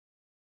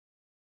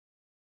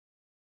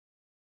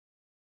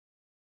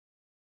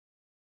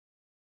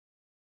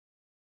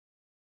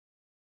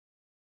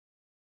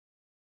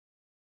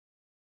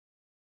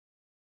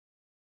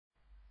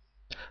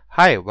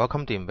Hi,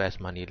 welcome to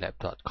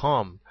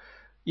investmoneylab.com.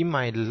 In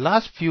my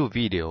last few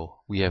videos,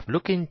 we have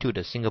looked into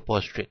the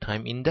Singapore Straits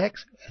Times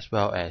Index as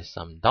well as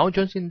some Dow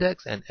Jones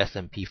Index and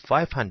S&P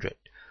 500.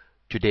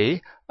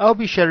 Today, I'll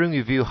be sharing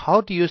with you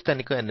how to use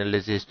technical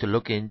analysis to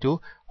look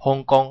into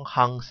Hong Kong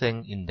Hang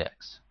Seng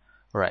Index.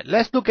 Alright,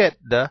 let's look at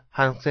the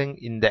Hang Seng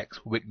Index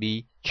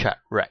weekly chart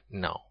right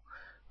now.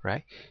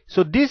 Right,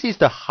 so this is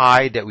the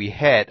high that we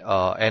had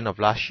end of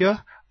last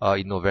year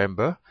in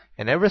November,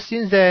 and ever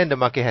since then the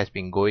market has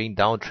been going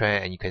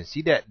downtrend, and you can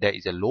see that there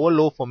is a lower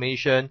low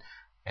formation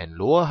and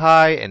lower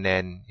high, and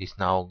then it's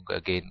now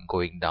again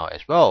going down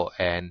as well,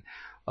 and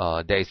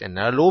there is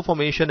another low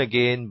formation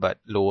again, but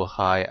lower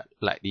high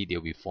likely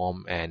they'll be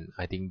formed, and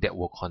I think that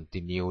will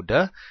continue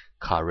the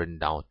current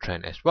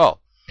downtrend as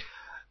well.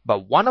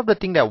 But one of the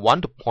things that I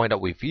want to point out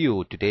with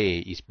you today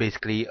is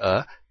basically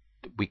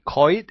we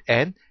call it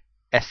a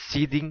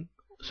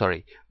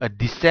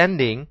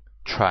descending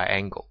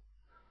triangle,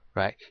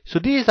 right? So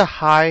this is a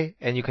high,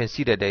 and you can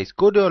see that there is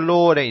go to a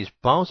low, then it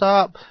bounce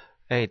up,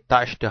 and it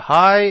touch the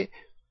high,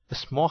 a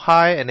small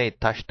high, and then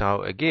it touch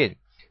down again.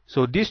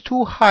 So these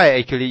two high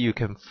actually you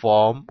can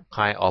form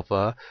kind of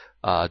a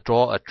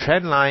draw a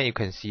trend line. You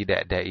can see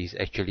that there is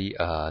actually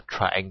a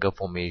triangle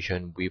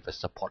formation with a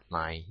support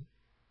line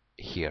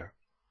here,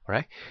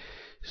 right?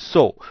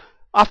 So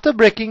after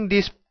breaking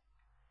this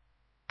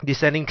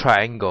descending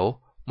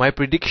triangle, my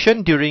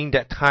prediction during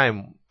that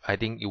time, I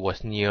think it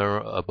was near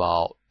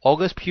about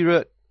August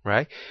period,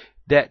 right,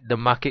 that the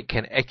market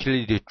can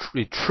actually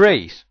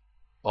retrace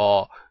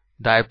or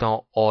dive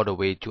down all the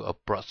way to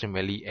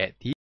approximately at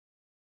the